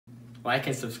Like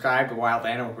and subscribe to Wild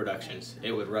Animal Productions.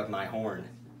 It would rub my horn.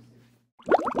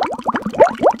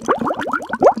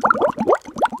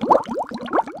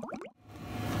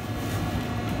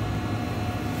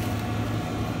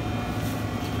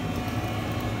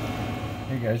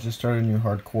 Hey guys, just started a new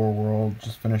hardcore world,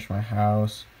 just finished my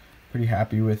house, pretty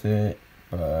happy with it,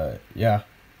 but yeah,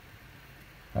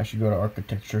 I should go to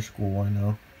architecture school, I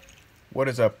know. What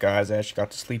is up guys, I actually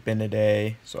got to sleep in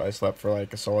today, so I slept for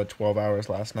like a solid 12 hours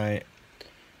last night,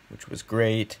 which was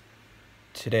great.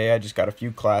 Today I just got a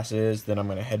few classes, then I'm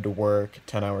going to head to work,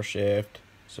 10-hour shift,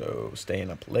 so staying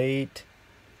up late,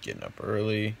 getting up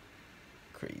early,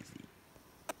 crazy.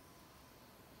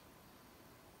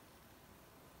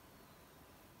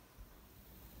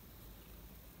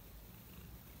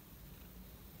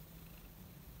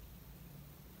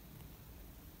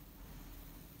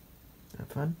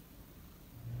 Fun.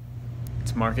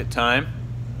 It's market time.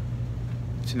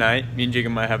 Tonight, me and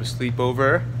Jacob might have a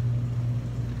sleepover.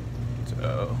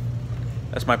 So,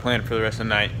 that's my plan for the rest of the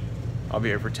night. I'll be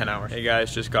here for 10 hours. Hey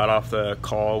guys, just got off the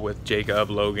call with Jacob,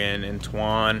 Logan, and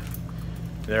Twan.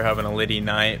 They're having a litty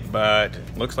night, but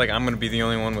looks like I'm gonna be the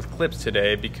only one with clips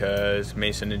today because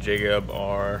Mason and Jacob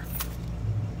are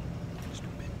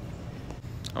stupid.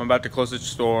 I'm about to close the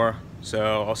store,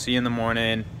 so I'll see you in the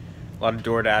morning. A lot of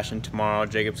door dashing tomorrow.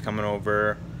 Jacob's coming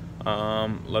over.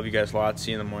 Love you guys a lot.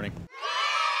 See you in the morning.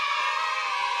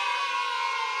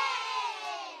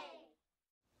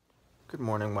 Good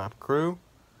morning, WAP crew.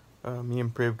 Me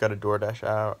and Priv got a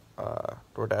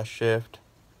DoorDash shift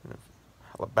in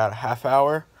about a half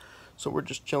hour. So we're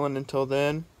just chilling until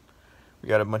then. We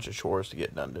got a bunch of chores to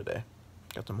get done today.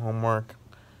 Got some homework.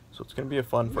 So it's gonna be a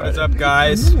fun Friday. What's up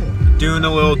guys? Doing a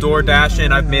little door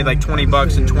dashing. I've made like 20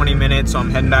 bucks in 20 minutes, so I'm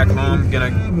heading back home. Gonna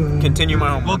continue my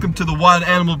homework. Welcome to the Wild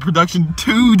Animal Production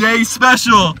 2-day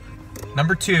special.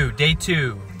 Number 2, day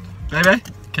 2. Baby.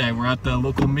 Okay, we're at the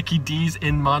local Mickey D's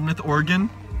in Monmouth, Oregon.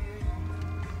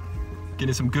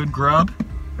 Getting some good grub.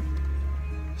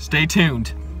 Stay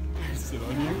tuned. Sit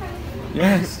on you?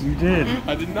 Yes, you did.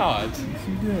 I did not. Yes,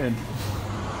 you did.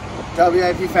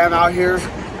 WIP fam out here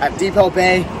at Depoe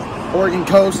Bay, Oregon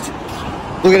coast.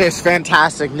 Look at this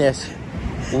fantasticness.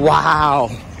 Wow.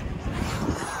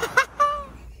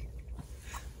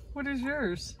 What is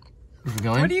yours? Is it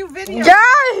going? What are you videoing?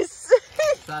 Guys!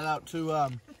 Shout out to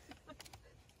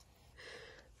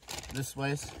this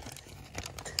place.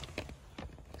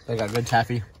 They got good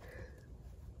taffy.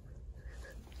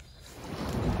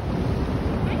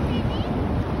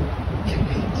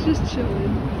 Just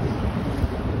chilling.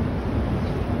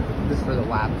 This is for the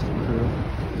WAP crew.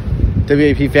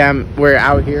 WAP fam, we're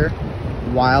out here.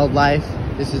 Wildlife.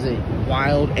 This is a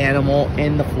wild animal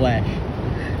in the flesh.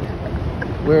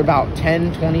 We're about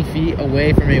 10-20 feet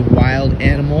away from a wild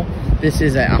animal. This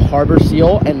is a harbor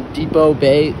seal in Depoe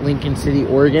Bay, Lincoln City,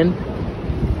 Oregon.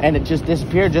 And it just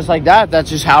disappeared just like that. That's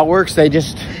just how it works. They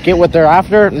just get what they're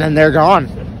after and then they're gone.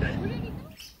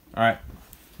 Alright,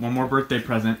 one more birthday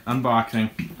present. Unboxing.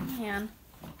 Man.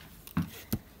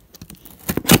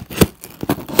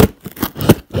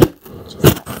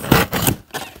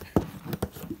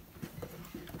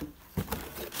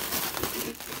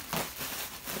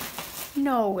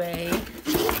 No way.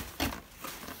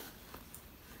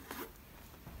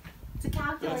 It's a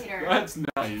calculator. That's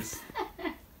nice.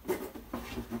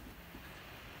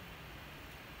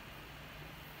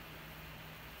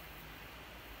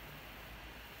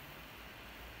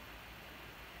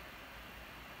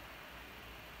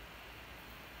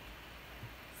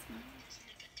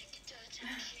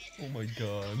 Oh my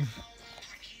god.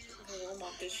 I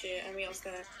want this shit. I mean, what's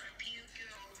that?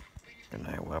 Good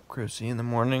night, WAP crew. See you in the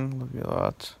morning. Love you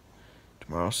lots.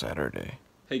 Tomorrow, Saturday.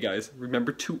 Hey guys,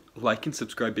 remember to like and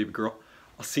subscribe, baby girl.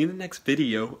 I'll see you in the next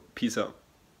video. Peace out.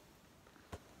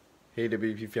 Hey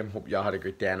WP fam, hope y'all had a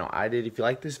great day. I know I did. If you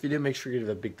like this video, make sure you give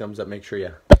it a big thumbs up. Make sure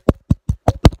you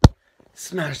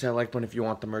smash that like button. If you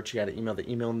want the merch, you gotta email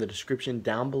the email in the description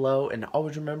down below. And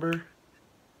always remember,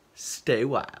 stay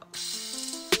wild.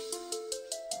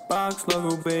 Box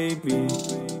logo baby.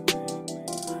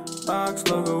 Box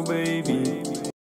logo baby.